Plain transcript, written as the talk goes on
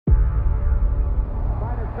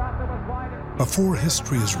Before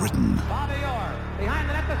history is written,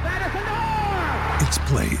 it's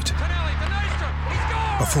played.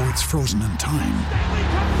 Before it's frozen in time,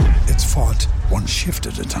 it's fought one shift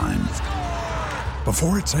at a time.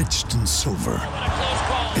 Before it's etched in silver,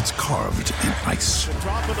 it's carved in ice.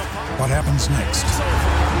 What happens next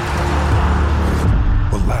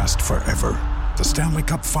will last forever. The Stanley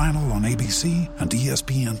Cup Final on ABC and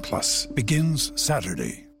ESPN Plus begins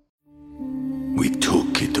Saturday. We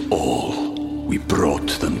took it all. We brought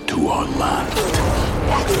them to our land.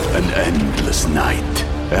 An endless night,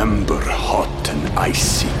 ember hot and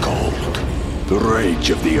icy cold. The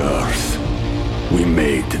rage of the earth. We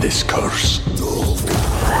made this curse.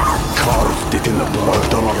 Carved it in the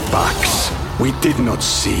blood on our backs. We did not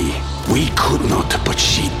see. We could not, but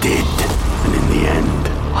she did. And in the end...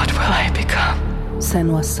 What will I become?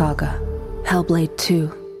 Senua's Saga. Hellblade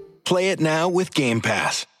 2. Play it now with Game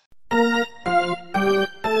Pass.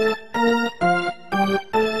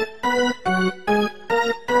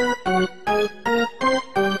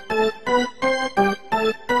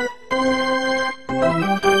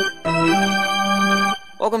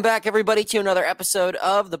 Welcome back, everybody, to another episode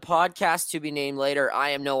of the podcast to be named later.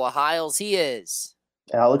 I am Noah Hiles. He is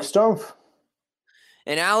Alex Stove.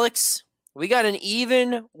 And Alex, we got an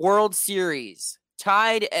even World Series,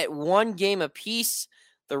 tied at one game apiece.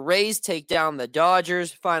 The Rays take down the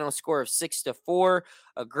Dodgers, final score of 6-4.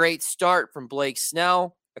 A great start from Blake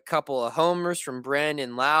Snell, a couple of homers from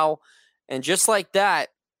Brandon Lau, and just like that,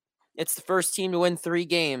 it's the first team to win 3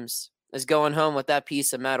 games is going home with that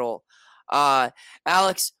piece of metal.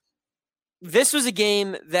 Alex, this was a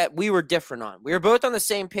game that we were different on. We were both on the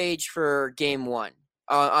same page for game 1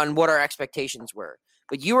 on what our expectations were.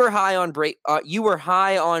 But you were high on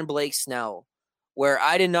Blake Snell, where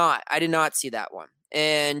I did not. I did not see that one.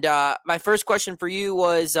 And my first question for you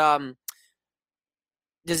was,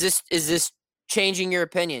 is this changing your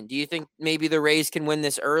opinion? Do you think maybe the Rays can win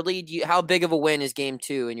this early? How big of a win is game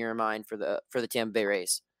 2 in your mind for the Tampa Bay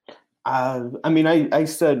Rays? I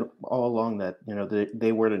said all along that,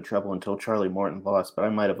 they weren't in trouble until Charlie Morton lost, but I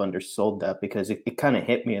might have undersold that because it kind of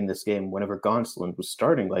hit me in this game whenever Gonsolin was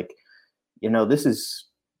starting. Like,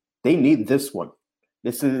 they need this one.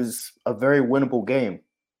 This is a very winnable game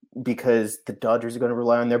because the Dodgers are going to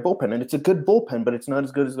rely on their bullpen, and it's a good bullpen, but it's not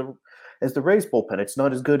as good as the Rays bullpen. It's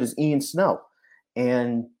not as good as Ian Snell.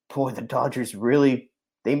 And boy, the Dodgers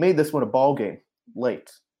they made this one a ball game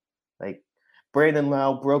late. Like, Brandon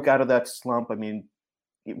Lau broke out of that slump. I mean,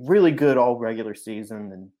 really good all regular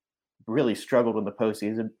season and really struggled in the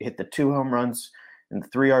postseason. Hit the 2 home runs and the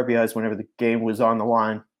 3 RBIs whenever the game was on the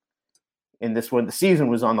line. In this one, the season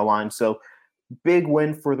was on the line. So big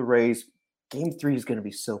win for the Rays. Game 3 is going to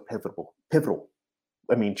be so pivotal.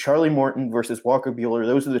 I mean, Charlie Morton versus Walker Buehler,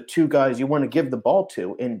 those are the 2 guys you want to give the ball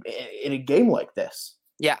to in a game like this.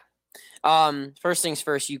 Yeah. First things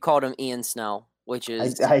first, you called him Ian Snell, which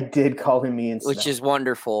is I did call him Ian Snell, which is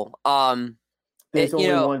wonderful. There's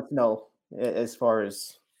only one Snell as far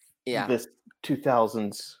as this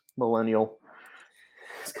 2000s millennial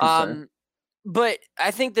is concerned. But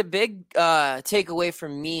I think the big takeaway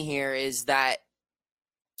from me here is that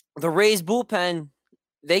the Rays bullpen,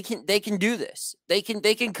 they can do this. They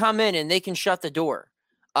can come in and they can shut the door.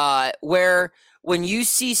 Where when you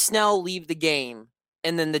see Snell leave the game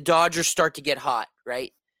and then the Dodgers start to get hot,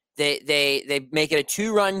 right? They make it a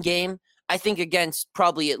 2-run game. I think against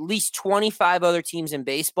probably at least 25 other teams in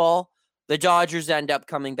baseball, the Dodgers end up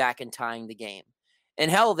coming back and tying the game.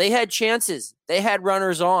 And hell, they had chances. They had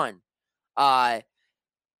runners on. They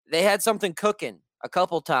had something cooking a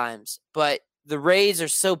couple times, but the Rays are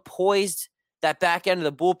so poised. That back end of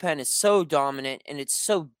the bullpen is so dominant and it's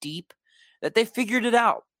so deep that they figured it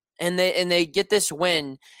out and they get this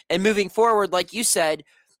win. And moving forward, like you said,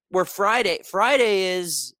 where Friday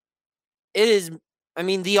is, I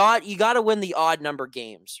mean, you got to win the odd number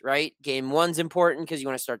games, right? Game 1's important because you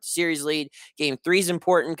want to start the series lead. Game 3's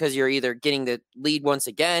important because you're either getting the lead once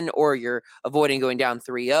again or you're avoiding going down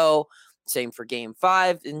 3-0. Same for game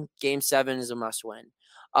 5, and game 7 is a must win.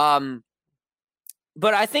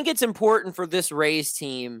 But I think it's important for this Rays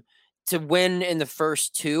team to win in the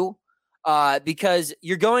first 2 because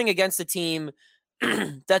you're going against a team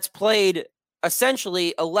that's played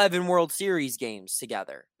essentially 11 World Series games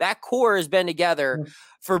together. That core has been together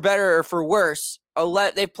for better or for worse.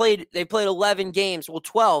 They played 11 games,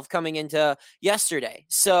 12 coming into yesterday.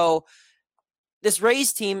 So this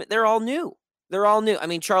Rays team, they're all new. I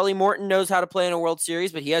mean, Charlie Morton knows how to play in a World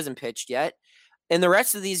Series, but he hasn't pitched yet. And the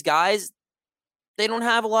rest of these guys, they don't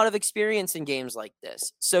have a lot of experience in games like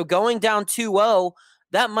this. So going down 2-0,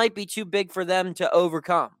 that might be too big for them to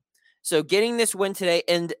overcome. So getting this win today,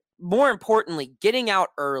 and more importantly, getting out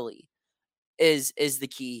early is the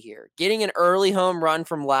key here. Getting an early home run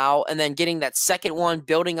from Lau and then getting that second one,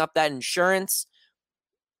 building up that insurance.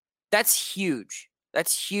 That's huge.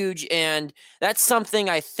 That's huge. And that's something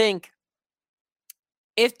I think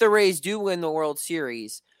if the Rays do win the World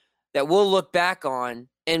Series that we'll look back on.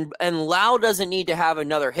 And Lau doesn't need to have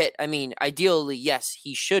another hit. I mean, ideally, yes,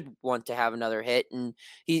 he should want to have another hit, and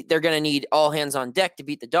they're going to need all hands on deck to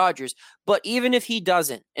beat the Dodgers. But even if he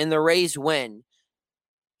doesn't and the Rays win,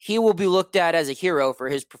 he will be looked at as a hero for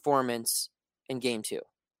his performance in Game 2.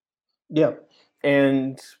 Yeah,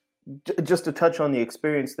 and just to touch on the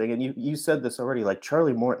experience thing, and you said this already, like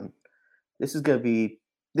Charlie Morton, this is going to be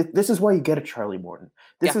this is why you get a Charlie Morton.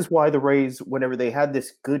 This is why the Rays, whenever they had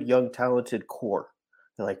this good, young, talented core,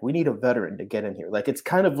 they're like, we need a veteran to get in here. Like, it's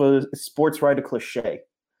kind of a sports writer cliche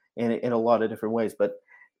in a lot of different ways, but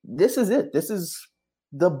this is it. This is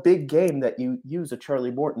the big game that you use a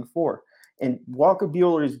Charlie Morton for. And Walker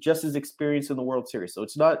Buehler is just as experienced in the World Series, so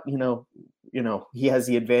it's not he has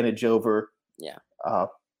the advantage over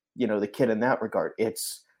the kid in that regard.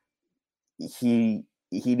 It's he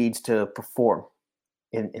needs to perform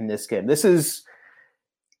in this game.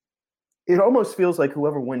 It almost feels like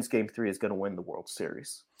whoever wins Game 3 is going to win the World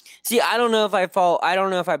Series. See, I don't know if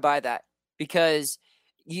I buy that, because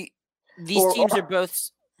these teams are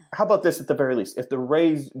both. How about this at the very least? If the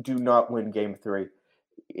Rays do not win Game 3,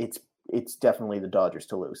 it's definitely the Dodgers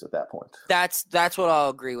to lose at that point. That's what I'll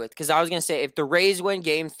agree with, because I was going to say if the Rays win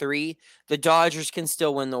Game 3, the Dodgers can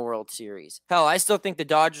still win the World Series. Hell, I still think the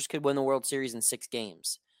Dodgers could win the World Series in 6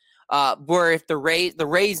 games. Where if the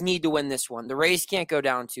Rays need to win this one, the Rays can't go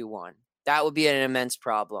down 2-1. That would be an immense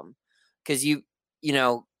problem, because you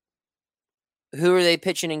know, who are they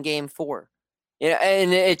pitching in Game 4? Yeah,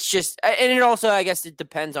 and it's just, and it also, I guess, it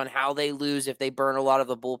depends on how they lose, if they burn a lot of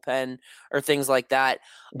the bullpen or things like that.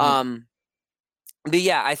 Mm-hmm. But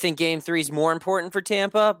yeah, I think Game 3 is more important for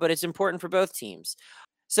Tampa, but it's important for both teams.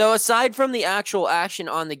 So aside from the actual action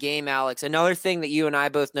on the game, Alex, another thing that you and I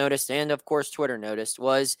both noticed, and of course Twitter noticed,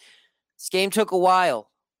 was this game took a while.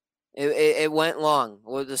 It went long.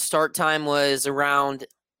 Well, the start time was around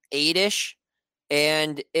 8-ish,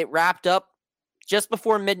 and it wrapped up just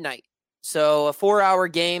before midnight. So a 4-hour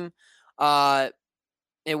game.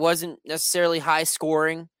 It wasn't necessarily high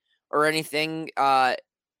scoring or anything.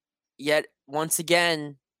 Yet once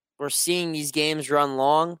again, we're seeing these games run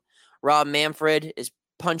long. Rob Manfred is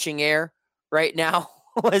punching air right now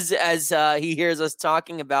as he hears us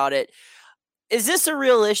talking about it. Is this a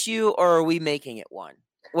real issue, or are we making it one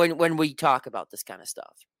when we talk about this kind of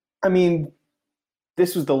stuff? I mean,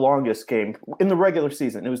 this was the longest game in the regular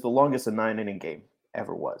season. It was the longest a 9-inning game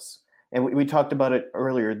ever was. And we talked about it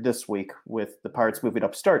earlier this week with the Pirates moving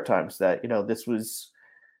up start times, that, this was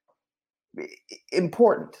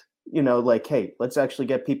important, like, hey, let's actually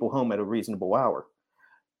get people home at a reasonable hour.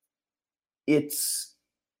 It's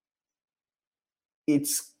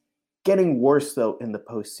getting worse, though, in the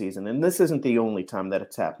postseason. And this isn't the only time that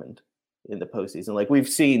it's happened in the postseason. Like, we've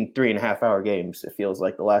seen 3.5-hour games, it feels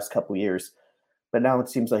like, the last couple of years. But now it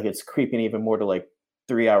seems like it's creeping even more to like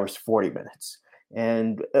 3 hours, 40 minutes.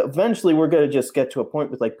 And eventually we're going to just get to a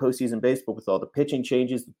point with like postseason baseball, with all the pitching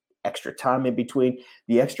changes, extra time in between,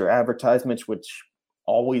 the extra advertisements, which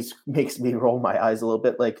always makes me roll my eyes a little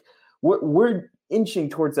bit. Like, we're inching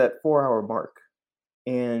towards that 4-hour mark.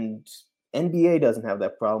 And NBA doesn't have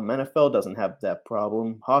that problem. NFL doesn't have that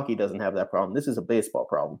problem. Hockey doesn't have that problem. This is a baseball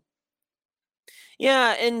problem.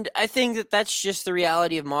 Yeah, and I think that that's just the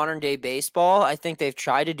reality of modern day baseball. I think they've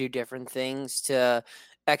tried to do different things to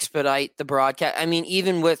expedite the broadcast. I mean,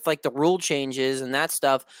 even with like the rule changes and that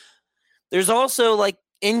stuff, there's also like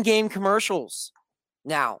in-game commercials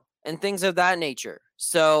now and things of that nature.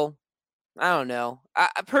 So I don't know. I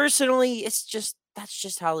personally, that's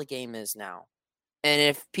just how the game is now. And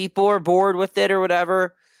if people are bored with it or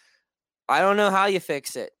whatever, I don't know how you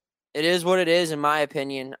fix it. It is what it is, in my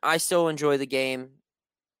opinion. I still enjoy the game.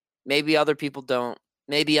 Maybe other people don't.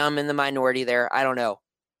 Maybe I'm in the minority there. I don't know.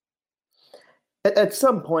 At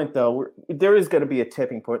some point, though, there is going to be a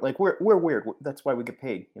tipping point. Like, we're weird. That's why we get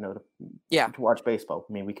paid, to watch baseball.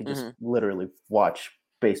 I mean, we can just literally watch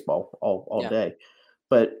baseball all day.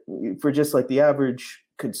 But for just like the average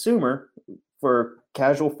consumer, for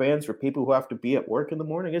casual fans, for people who have to be at work in the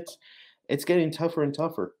morning, it's getting tougher and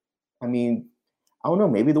tougher. I mean, I don't know.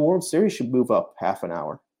 Maybe the World Series should move up half an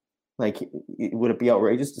hour. Like, would it be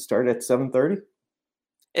outrageous to start at 7:30?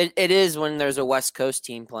 It is when there's a West Coast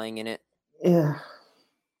team playing in it. Yeah,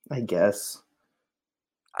 I guess.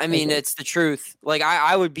 I mean, it's the truth. Like,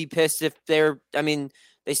 I would be pissed if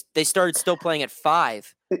they started still playing at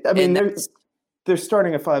 5. I mean, they're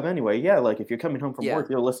starting at 5 anyway. Yeah, like if you're coming home from Yeah. work,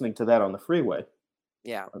 you're listening to that on the freeway.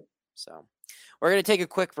 Yeah. So we're going to take a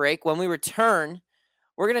quick break. When we return,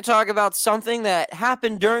 we're going to talk about something that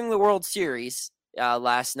happened during the World Series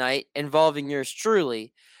last night involving yours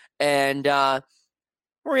truly. And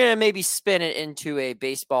we're going to maybe spin it into a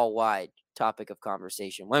baseball-wide topic of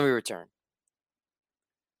conversation when we return.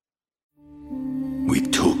 We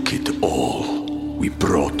took it all. We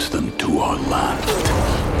brought them to our land.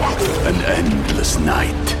 An endless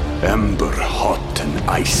night, ember hot and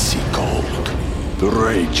icy cold. The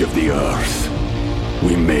rage of the earth.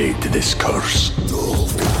 We made this curse.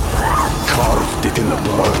 Carved it in the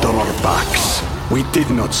blood on our backs. We did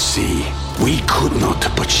not see. We could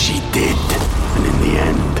not, but she did. And in the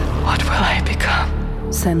end, What will I become?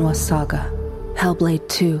 Senwa Saga. Hellblade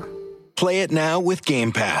 2. Play it now with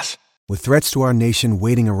Game Pass. With threats to our nation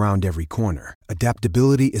waiting around every corner,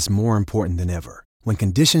 adaptability is more important than ever. When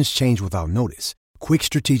conditions change without notice, quick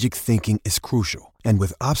strategic thinking is crucial. And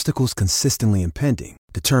with obstacles consistently impending,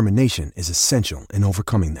 determination is essential in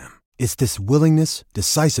overcoming them. It's this willingness,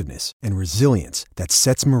 decisiveness, and resilience that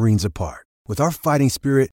sets Marines apart. With our fighting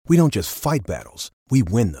spirit, we don't just fight battles, we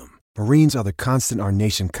win them. Marines are the constant our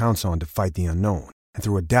nation counts on to fight the unknown. And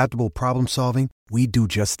through adaptable problem solving, we do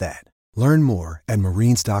just that. Learn more at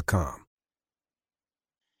marines.com.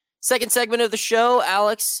 Second segment of the show,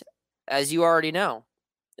 Alex, as you already know,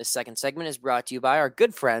 this second segment is brought to you by our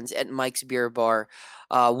good friends at Mike's Beer Bar.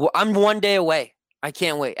 I'm 1 day away. I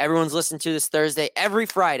can't wait. Everyone's listening to this Thursday, every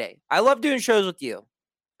Friday. I love doing shows with you.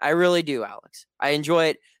 I really do, Alex. I enjoy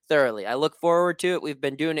it thoroughly. I look forward to it. We've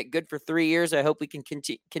been doing it good for 3 years. I hope we can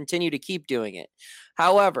continue to keep doing it.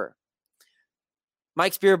 However,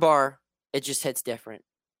 Mike's Beer Bar, it just hits different.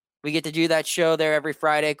 We get to do that show there every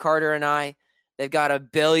Friday, Carter and I. They've got a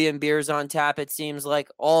billion beers on tap, it seems like.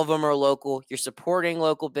 All of them are local. You're supporting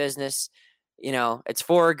local business. You know, it's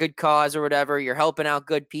for a good cause or whatever. You're helping out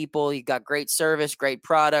good people. You got great service, great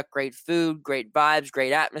product, great food, great vibes,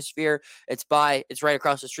 great atmosphere. It's right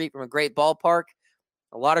across the street from a great ballpark.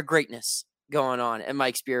 A lot of greatness going on at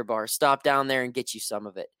Mike's Beer Bar. Stop down there and get you some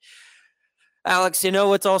of it. Alex, you know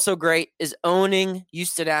what's also great is owning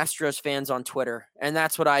Houston Astros fans on Twitter. And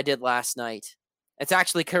that's what I did last night. It's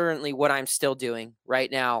actually currently what I'm still doing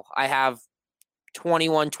right now. I have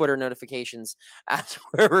 21 Twitter notifications as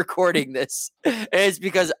we're recording this. And it's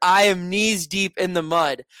because I am knees deep in the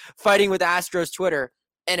mud fighting with Astros Twitter,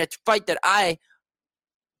 and it's a fight that I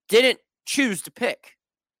didn't choose to pick.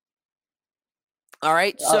 All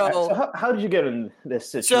right. So how did you get in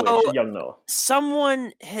this situation, young Noah?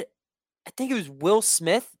 Someone hit, I think it was Will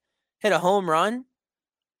Smith, hit a home run.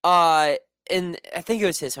 And I think it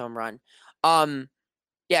was his home run.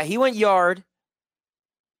 Yeah, he went yard,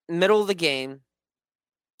 middle of the game,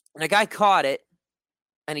 and a guy caught it,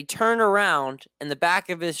 and he turned around, and the back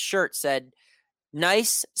of his shirt said,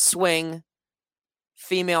 "Nice swing,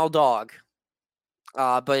 female dog."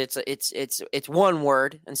 But it's one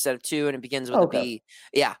word instead of two, and it begins with a B.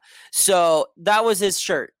 Yeah. So that was his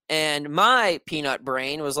shirt. And my peanut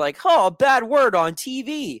brain was like, oh, a bad word on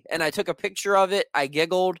TV. And I took a picture of it. I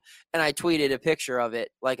giggled and I tweeted a picture of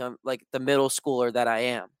it like I'm like the middle schooler that I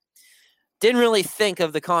am. Didn't really think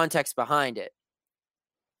of the context behind it.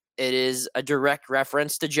 It is a direct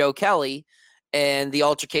reference to Joe Kelly and the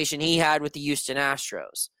altercation he had with the Houston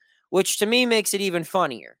Astros, which to me makes it even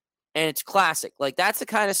funnier. And it's classic. Like, that's the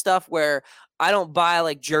kind of stuff where I don't buy,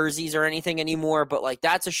 like, jerseys or anything anymore, but, like,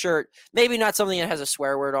 that's a shirt. Maybe not something that has a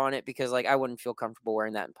swear word on it because, like, I wouldn't feel comfortable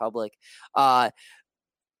wearing that in public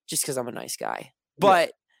just because I'm a nice guy.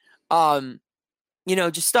 But, you know,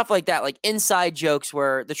 just stuff like that, like inside jokes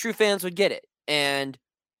where the true fans would get it. And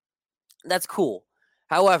that's cool.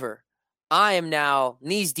 However, I am now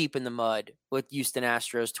knees deep in the mud with Houston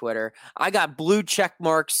Astros Twitter. I got blue check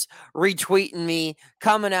marks retweeting me,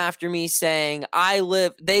 coming after me, saying they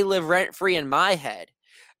live rent free in my head.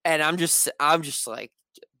 And I'm just like,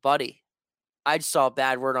 buddy, I just saw a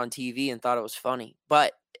bad word on TV and thought it was funny.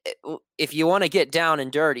 But if you want to get down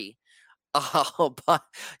and dirty,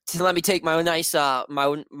 let me take my nice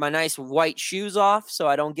my nice white shoes off so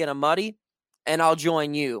I don't get them muddy, and I'll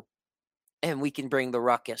join you. And we can bring the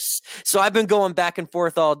ruckus. So I've been going back and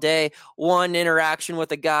forth all day. One interaction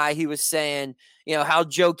with a guy, he was saying, you know, how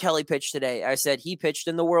Joe Kelly pitched today. I said, he pitched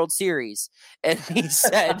in the World Series. And he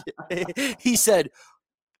said,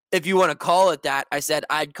 if you want to call it that, I said,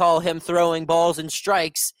 I'd call him throwing balls and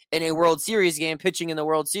strikes in a World Series game, pitching in the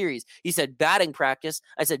World Series. He said, batting practice.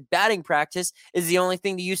 I said, batting practice is the only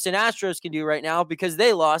thing the Houston Astros can do right now because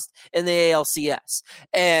they lost in the ALCS.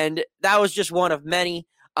 And that was just one of many.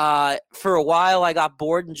 For a while, I got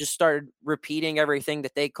bored and just started repeating everything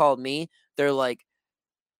that they called me. They're like,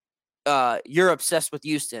 you're obsessed with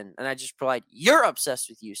Houston. And I just replied, you're obsessed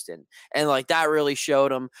with Houston. And like that really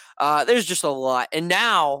showed them. There's just a lot. And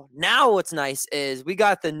now what's nice is we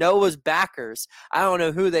got the Noah's backers. I don't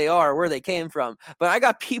know who they are, where they came from, but I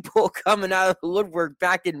got people coming out of the woodwork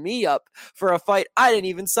backing me up for a fight I didn't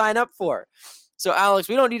even sign up for. So Alex,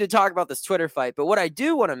 we don't need to talk about this Twitter fight, but what I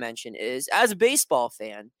do want to mention is, as a baseball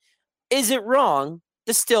fan, is it wrong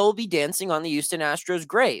to still be dancing on the Houston Astros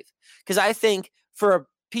grave? Because I think for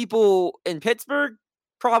people in Pittsburgh,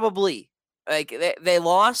 probably. Like, they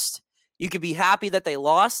lost. You could be happy that they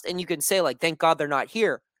lost, and you can say, like, thank God they're not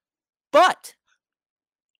here. But,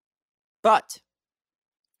 I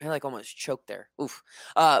like almost choked there. Oof.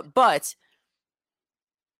 But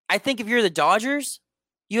I think if you're the Dodgers,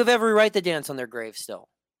 you have every right to dance on their grave still.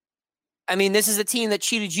 I mean, this is a team that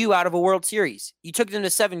cheated you out of a World Series. You took them to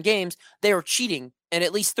 7 games. They were cheating in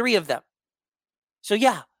at least 3 of them. So,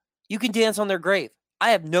 yeah, you can dance on their grave.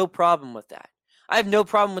 I have no problem with that. I have no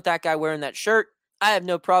problem with that guy wearing that shirt. I have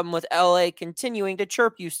no problem with LA continuing to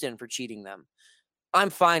chirp Houston for cheating them. I'm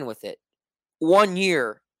fine with it. 1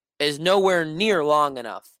 year is nowhere near long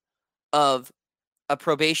enough of a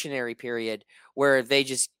probationary period where they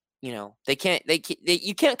just, you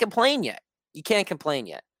can't complain yet. You can't complain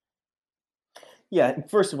yet. Yeah,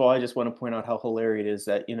 first of all, I just want to point out how hilarious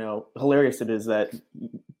it is that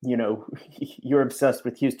you're obsessed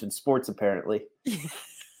with Houston sports, apparently.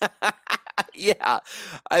 Yeah.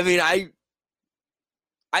 I mean, I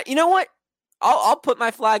you know what? I'll put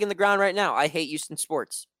my flag in the ground right now. I hate Houston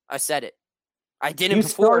sports. I said it. I didn't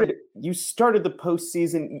before. You started the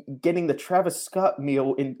postseason getting the Travis Scott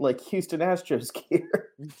meal in like Houston Astros gear.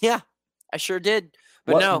 Yeah, I sure did.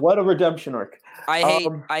 But what a redemption arc. I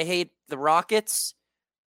hate the Rockets.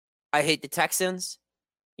 I hate the Texans.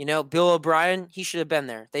 Bill O'Brien, he should have been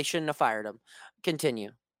there. They shouldn't have fired him. Continue.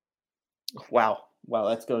 Wow,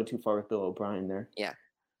 that's going too far with Bill O'Brien there. Yeah.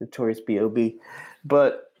 Notorious B.O.B.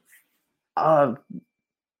 But as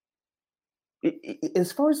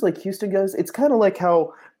far as like Houston goes, it's kind of like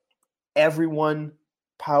how everyone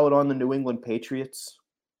piled on the New England Patriots,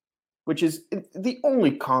 which is the only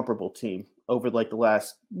comparable team over like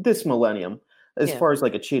this millennium as far as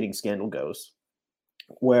like a cheating scandal goes,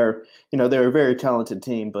 where they're a very talented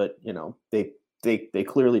team, but they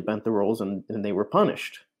clearly bent the rules and they were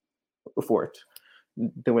punished for it.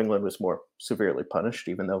 New England was more severely punished,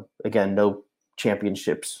 even though again no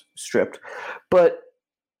championships stripped, but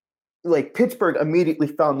like Pittsburgh immediately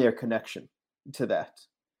found their connection to that.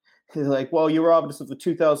 Like, well, you robbed us of the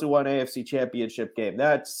 2001 AFC Championship game.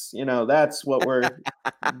 That's what we're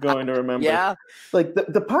going to remember. Yeah. Like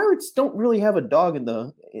the Pirates don't really have a dog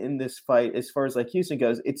in this fight as far as like Houston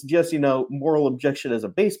goes. It's just, moral objection as a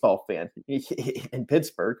baseball fan in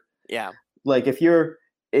Pittsburgh. Yeah. Like if you're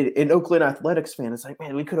an Oakland Athletics fan, it's like,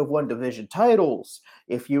 man, we could have won division titles.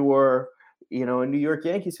 If you were, a New York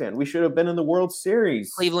Yankees fan, we should have been in the World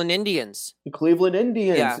Series. Cleveland Indians. The Cleveland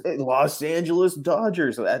Indians. Yeah. Los Angeles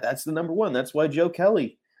Dodgers. That's the number one. That's why Joe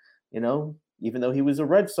Kelly, even though he was a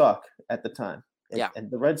Red Sox at the time.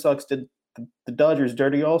 And the Red Sox did the Dodgers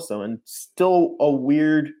dirty also. And still a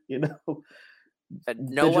weird, but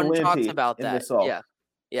no one talks about that. Yeah.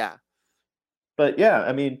 Yeah. But yeah,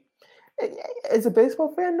 I mean, as a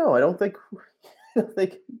baseball fan, no, I don't think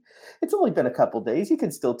it's only been a couple days. You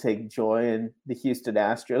can still take joy in the Houston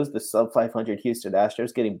Astros, the sub 500 Houston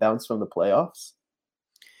Astros getting bounced from the playoffs.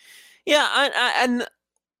 Yeah, and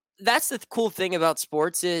that's the cool thing about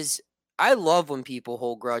sports is I love when people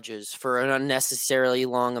hold grudges for an unnecessarily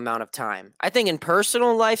long amount of time. I think in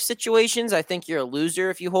personal life situations, I think you're a loser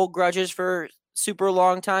if you hold grudges for super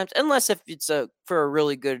long times, unless if it's for a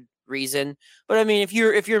really good reason. But I mean, if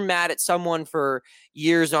you're mad at someone for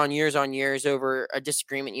years on years on years over a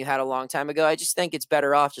disagreement you had a long time ago, I just think it's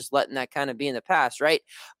better off just letting that kind of be in the past, right?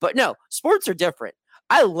 But no, sports are different.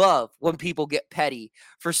 I love when people get petty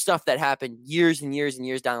for stuff that happened years and years and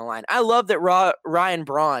years down the line. I love that Ryan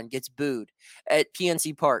Braun gets booed at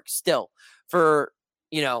PNC Park still for,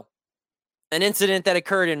 an incident that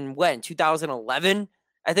occurred in 2011,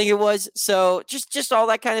 I think it was. So just all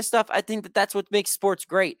that kind of stuff. I think that's what makes sports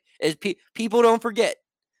great is people don't forget.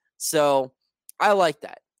 So I like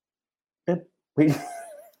that. That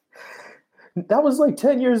was like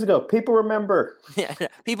 10 years ago. People remember. Yeah,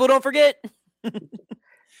 people don't forget.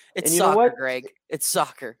 It's soccer, Greg. It's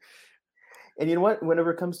soccer. And you know what?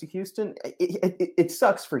 Whenever it comes to Houston, it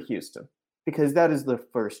sucks for Houston because that is the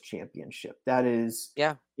first championship. That is,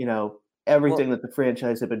 everything that the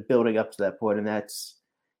franchise had been building up to that point, and that's,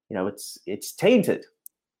 it's tainted.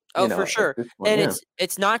 Oh, for sure. And Yeah.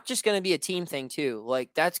 it's not just going to be a team thing too. Like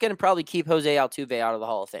that's going to probably keep Jose Altuve out of the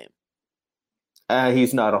Hall of Fame.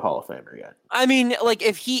 He's not a Hall of Famer yet. I mean, like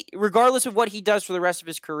if he, regardless of what he does for the rest of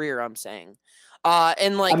his career, I'm saying,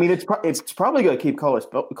 and like, I mean, it's probably going to keep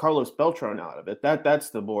Carlos Beltran out of it. That's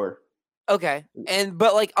the more. Okay.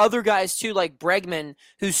 But like other guys too, like Bregman,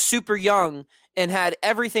 who's super young and had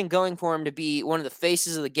everything going for him to be one of the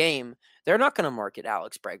faces of the game. They're not going to market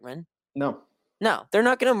Alex Bregman. No, they're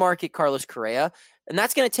not going to market Carlos Correa. And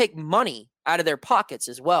that's going to take money out of their pockets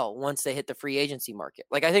as well once they hit the free agency market.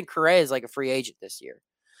 Like I think Correa is like a free agent this year.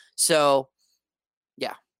 So,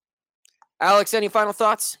 yeah. Alex, any final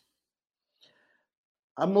thoughts?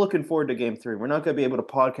 I'm looking forward to Game 3. We're not going to be able to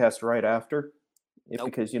podcast right after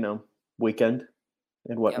because, weekend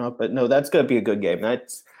and whatnot. Yep. But no, that's going to be a good game.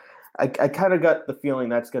 I kind of got the feeling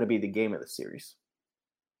that's going to be the game of the series.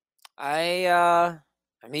 I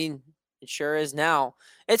mean, it sure is now.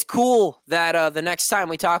 It's cool that the next time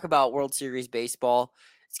we talk about World Series baseball,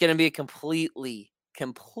 it's going to be a completely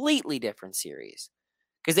different series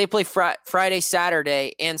because they play Friday,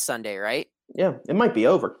 Saturday, and Sunday, right? Yeah, it might be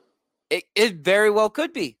over. It very well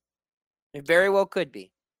could be. It very well could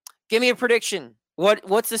be. Give me a prediction.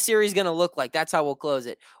 What's the series going to look like? That's how we'll close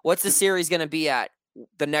it. What's the series going to be at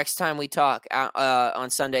the next time we talk on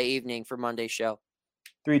Sunday evening for Monday's show?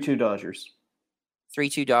 3-2 Dodgers.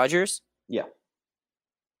 3-2 Dodgers? Yeah.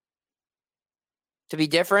 To be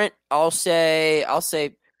different, I'll say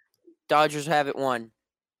Dodgers have it won.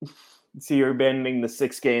 So you're abandoning the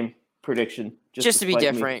 6-game prediction just to be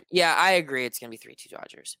different. Me. Yeah, I agree. It's going to be 3-2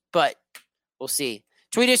 Dodgers, but we'll see.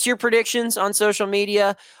 Tweet us your predictions on social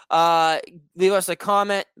media. Leave us a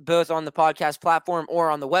comment both on the podcast platform or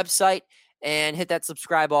on the website, and hit that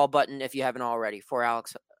subscribe all button if you haven't already. For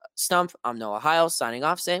Alex Stumpf, I'm Noah Hiles signing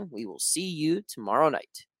off saying we will see you tomorrow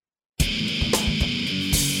night.